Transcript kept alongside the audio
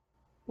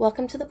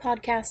Welcome to the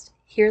podcast,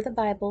 Hear the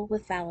Bible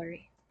with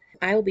Valerie.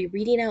 I will be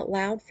reading out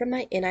loud from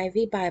my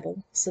NIV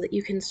Bible so that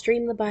you can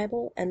stream the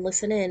Bible and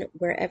listen in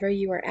wherever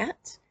you are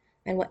at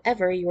and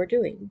whatever you are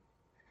doing.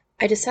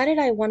 I decided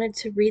I wanted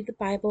to read the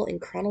Bible in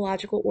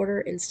chronological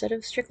order instead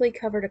of strictly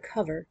cover to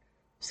cover,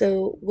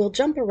 so we'll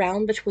jump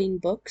around between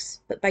books,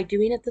 but by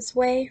doing it this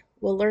way,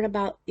 we'll learn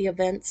about the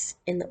events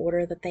in the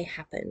order that they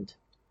happened.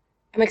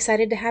 I'm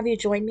excited to have you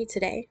join me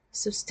today,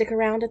 so stick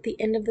around at the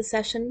end of the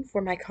session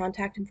for my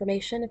contact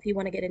information if you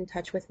want to get in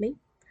touch with me.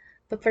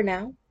 But for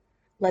now,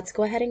 let's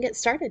go ahead and get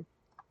started.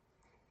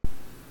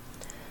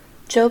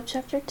 Job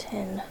chapter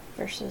 10,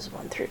 verses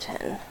 1 through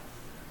 10.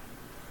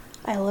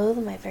 I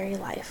loathe my very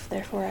life,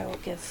 therefore I will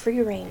give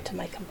free rein to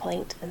my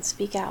complaint and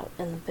speak out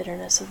in the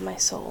bitterness of my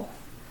soul.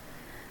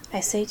 I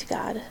say to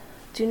God,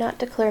 do not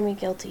declare me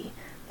guilty,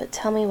 but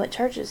tell me what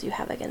charges you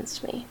have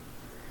against me.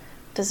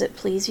 Does it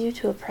please you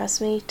to oppress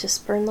me, to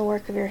spurn the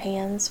work of your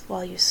hands,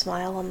 while you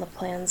smile on the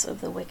plans of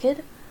the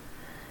wicked?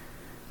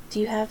 Do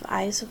you have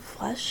eyes of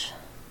flesh?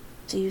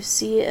 Do you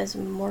see as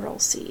mortal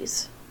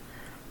sees?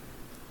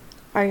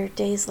 Are your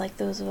days like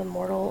those of a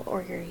mortal,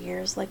 or your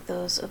years like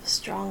those of a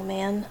strong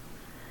man,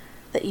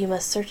 that you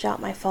must search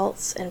out my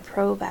faults and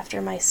probe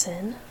after my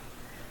sin,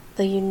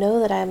 though you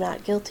know that I am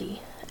not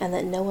guilty, and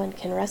that no one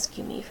can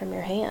rescue me from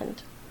your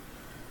hand?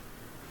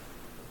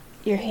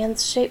 Your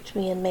hands shaped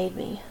me and made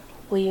me.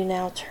 Will you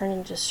now turn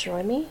and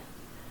destroy me?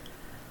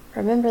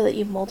 Remember that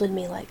you molded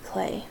me like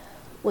clay.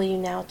 Will you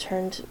now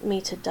turn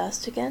me to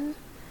dust again?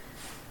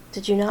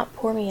 Did you not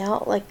pour me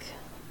out like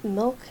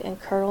milk and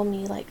curdle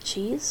me like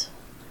cheese?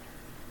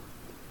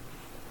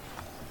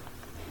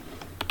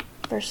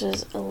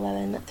 Verses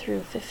 11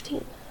 through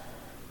 15.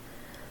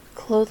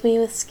 Clothe me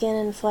with skin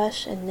and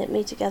flesh and knit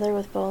me together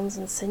with bones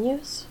and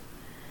sinews?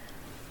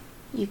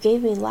 You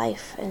gave me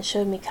life and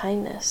showed me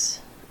kindness,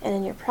 and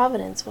in your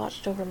providence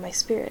watched over my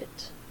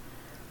spirit.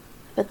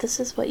 But this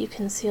is what you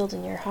concealed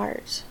in your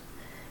heart,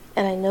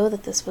 and I know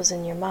that this was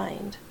in your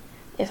mind.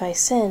 If I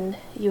sinned,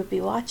 you would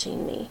be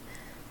watching me,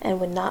 and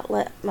would not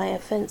let my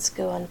offense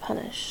go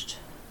unpunished.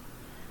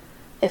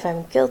 If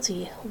I'm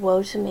guilty,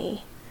 woe to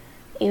me.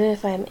 Even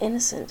if I am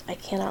innocent, I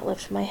cannot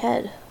lift my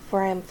head,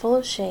 for I am full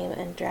of shame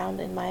and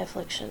drowned in my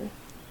affliction.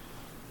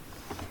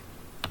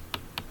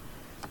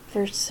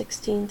 Verse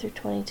 16 through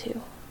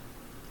 22.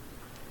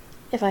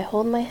 If I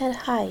hold my head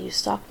high, you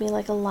stalk me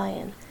like a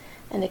lion,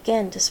 and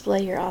again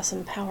display your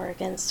awesome power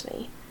against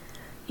me.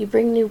 You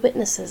bring new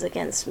witnesses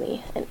against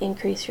me, and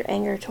increase your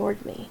anger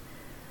toward me.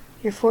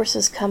 Your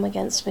forces come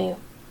against me,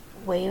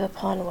 wave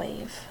upon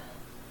wave.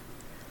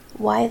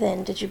 Why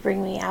then did you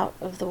bring me out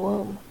of the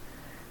womb?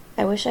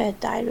 I wish I had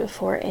died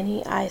before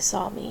any eye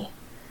saw me.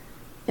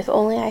 If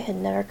only I had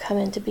never come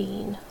into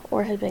being,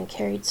 or had been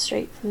carried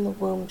straight from the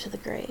womb to the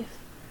grave.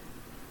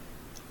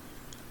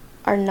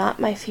 Are not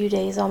my few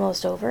days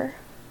almost over?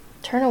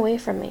 Turn away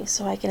from me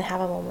so I can have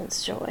a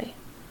moment's joy.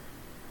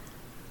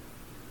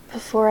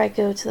 Before I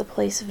go to the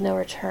place of no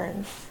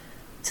return,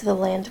 to the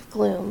land of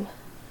gloom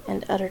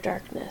and utter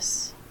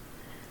darkness,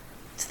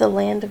 to the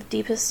land of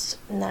deepest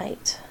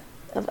night,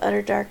 of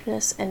utter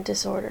darkness and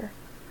disorder,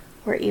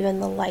 where even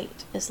the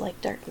light is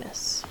like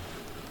darkness.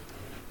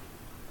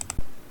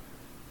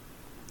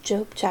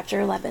 Job chapter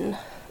 11,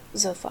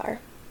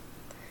 Zophar,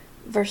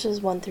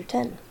 verses 1 through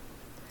 10.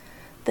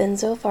 Then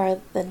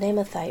Zophar the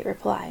Naamathite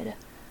replied,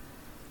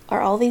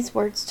 are all these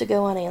words to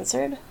go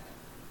unanswered?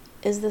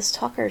 Is this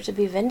talker to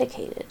be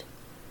vindicated?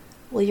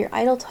 Will your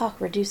idle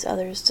talk reduce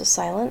others to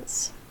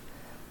silence?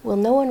 Will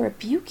no one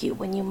rebuke you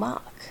when you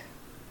mock?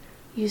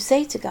 You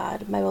say to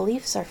God, my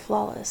beliefs are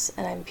flawless,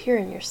 and I'm pure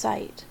in your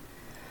sight.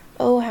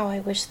 Oh, how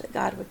I wish that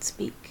God would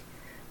speak,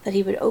 that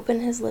he would open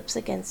his lips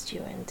against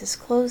you and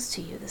disclose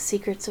to you the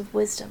secrets of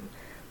wisdom,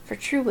 for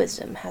true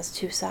wisdom has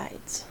two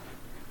sides.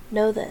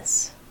 Know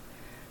this,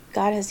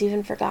 God has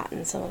even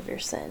forgotten some of your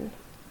sin.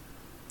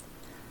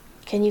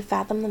 Can you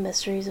fathom the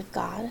mysteries of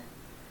God?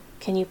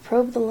 Can you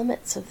probe the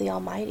limits of the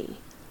Almighty?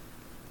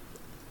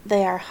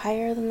 They are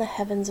higher than the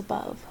heavens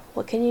above.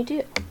 What can you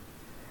do?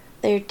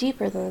 They are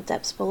deeper than the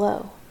depths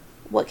below.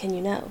 What can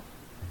you know?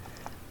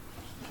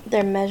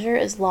 Their measure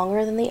is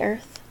longer than the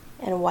earth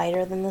and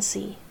wider than the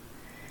sea.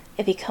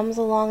 If he comes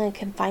along and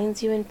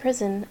confines you in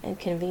prison and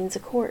convenes a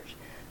court,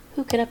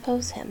 who can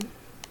oppose him?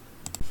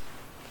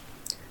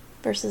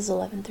 Verses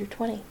 11 through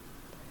 20.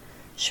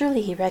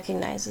 Surely he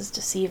recognizes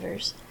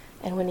deceivers,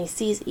 and when he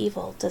sees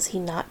evil, does he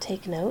not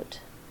take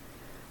note?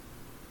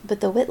 But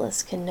the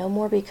witless can no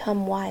more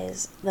become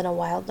wise than a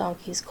wild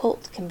donkey's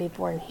colt can be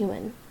born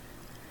human.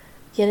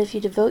 Yet if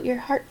you devote your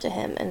heart to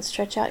him and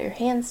stretch out your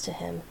hands to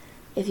him,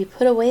 if you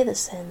put away the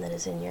sin that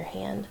is in your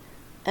hand,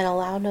 and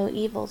allow no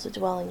evil to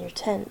dwell in your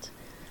tent,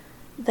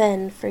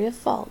 then, free of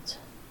fault,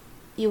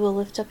 you will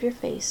lift up your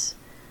face,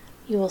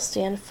 you will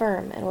stand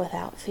firm and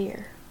without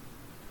fear.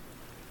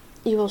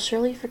 You will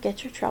surely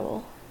forget your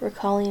trouble,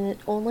 recalling it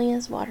only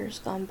as waters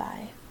gone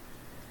by.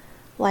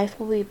 Life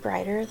will be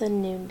brighter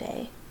than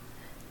noonday,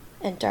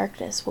 and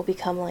darkness will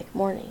become like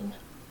morning.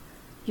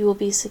 You will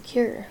be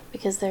secure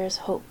because there is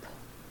hope.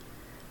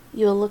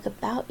 You will look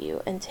about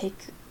you and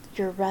take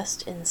your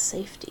rest in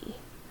safety.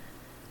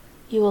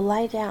 You will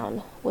lie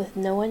down with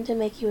no one to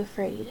make you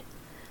afraid,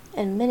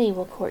 and many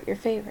will court your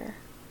favor.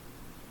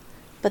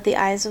 But the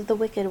eyes of the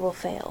wicked will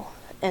fail,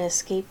 and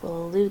escape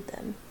will elude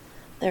them.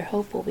 Their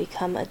hope will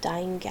become a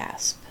dying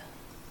gasp.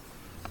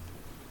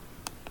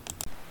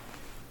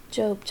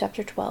 Job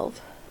chapter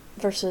 12,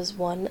 verses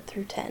 1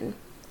 through 10.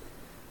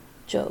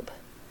 Job.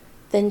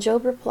 Then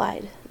Job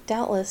replied,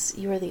 "Doubtless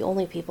you are the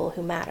only people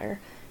who matter,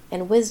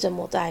 and wisdom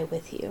will die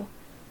with you.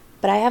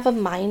 But I have a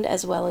mind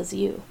as well as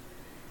you.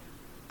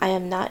 I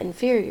am not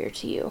inferior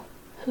to you.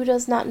 Who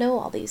does not know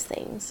all these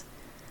things?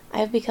 I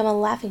have become a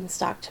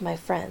laughingstock to my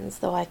friends,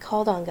 though I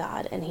called on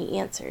God, and he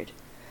answered.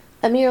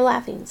 A mere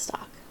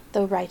laughingstock,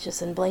 though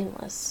righteous and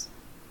blameless.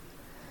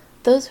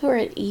 Those who are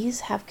at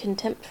ease have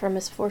contempt for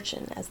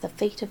misfortune, as the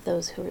fate of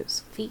those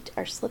whose feet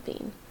are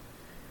slipping.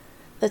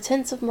 The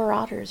tents of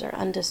marauders are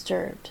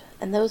undisturbed,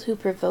 and those who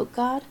provoke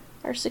God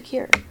are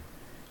secure.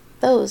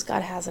 Those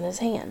God has in his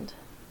hand.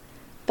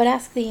 But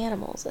ask the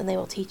animals, and they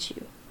will teach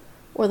you,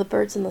 or the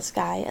birds in the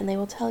sky, and they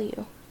will tell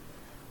you.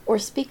 Or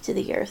speak to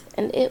the earth,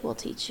 and it will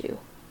teach you,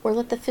 or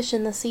let the fish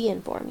in the sea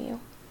inform you.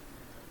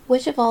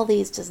 Which of all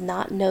these does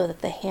not know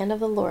that the hand of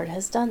the Lord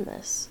has done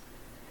this?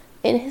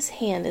 In his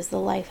hand is the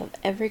life of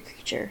every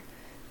creature,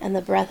 and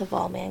the breath of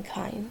all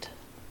mankind."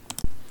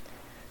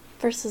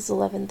 Verses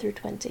 11 through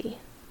 20.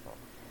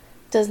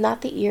 Does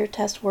not the ear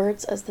test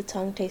words as the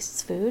tongue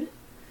tastes food?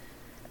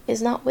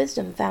 Is not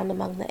wisdom found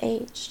among the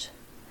aged?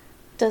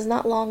 Does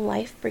not long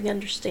life bring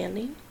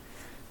understanding?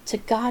 To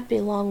God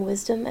belong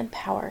wisdom and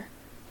power.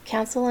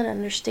 Counsel and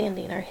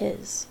understanding are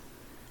his.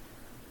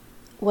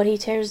 What he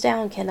tears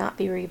down cannot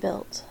be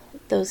rebuilt.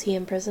 Those he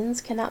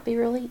imprisons cannot be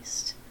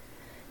released.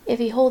 If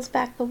he holds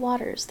back the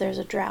waters, there's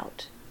a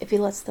drought. If he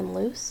lets them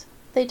loose,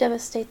 they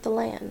devastate the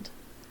land.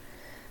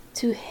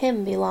 To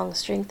him belong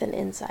strength and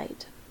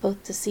insight.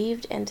 Both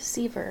deceived and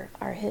deceiver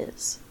are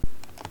his.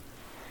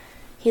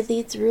 He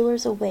leads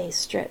rulers away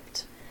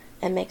stripped,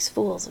 and makes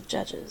fools of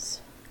judges.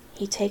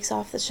 He takes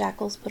off the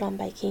shackles put on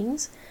by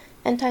kings,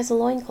 and ties a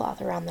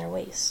loincloth around their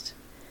waist.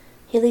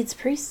 He leads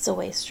priests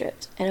away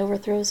stripped, and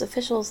overthrows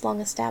officials long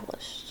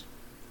established.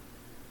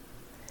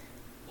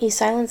 He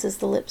silences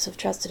the lips of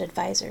trusted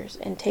advisers,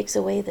 and takes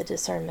away the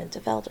discernment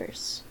of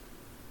elders.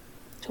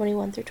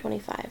 21 through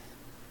 25.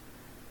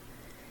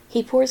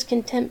 He pours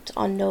contempt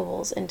on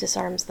nobles and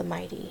disarms the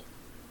mighty.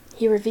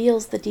 He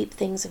reveals the deep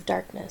things of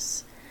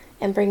darkness,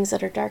 and brings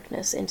utter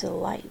darkness into the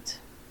light.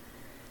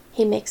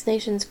 He makes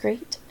nations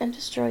great and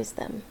destroys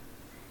them.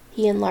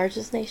 He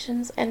enlarges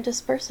nations and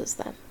disperses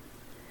them.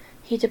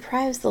 He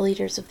deprives the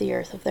leaders of the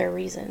earth of their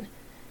reason.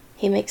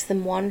 He makes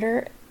them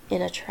wander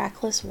in a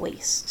trackless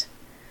waste.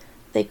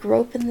 They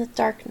grope in the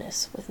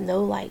darkness with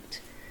no light.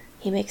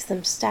 He makes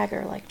them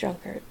stagger like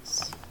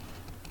drunkards.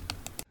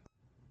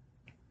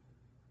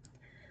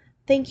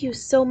 Thank you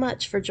so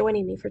much for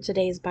joining me for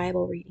today's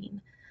Bible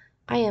reading.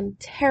 I am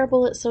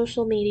terrible at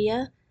social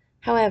media.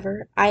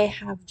 However, I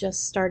have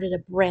just started a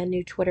brand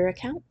new Twitter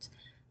account.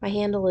 My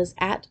handle is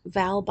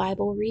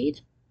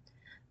 @ValBibleRead.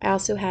 I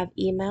also have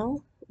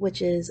email,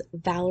 which is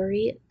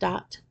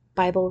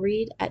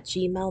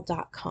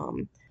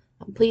valerie.bibleread@gmail.com.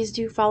 Please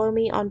do follow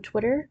me on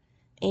Twitter,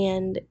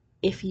 and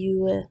if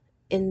you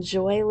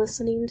enjoy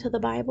listening to the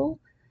Bible,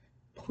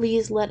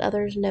 please let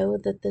others know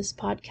that this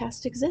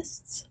podcast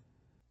exists.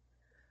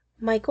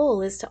 My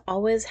goal is to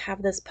always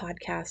have this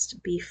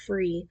podcast be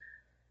free.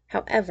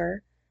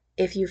 However,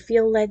 if you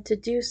feel led to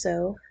do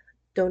so,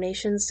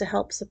 donations to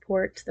help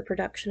support the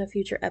production of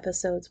future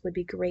episodes would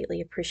be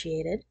greatly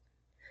appreciated.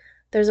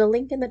 There's a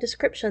link in the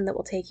description that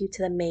will take you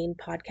to the main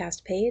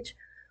podcast page,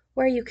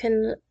 where you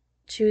can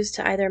choose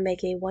to either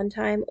make a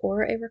one-time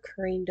or a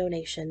recurring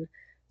donation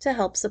to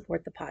help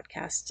support the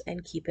podcast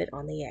and keep it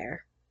on the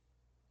air.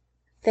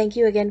 Thank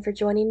you again for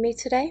joining me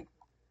today.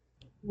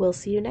 We'll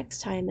see you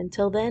next time.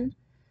 Until then,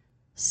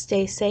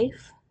 stay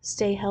safe,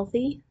 stay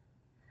healthy,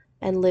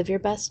 and live your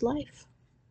best life.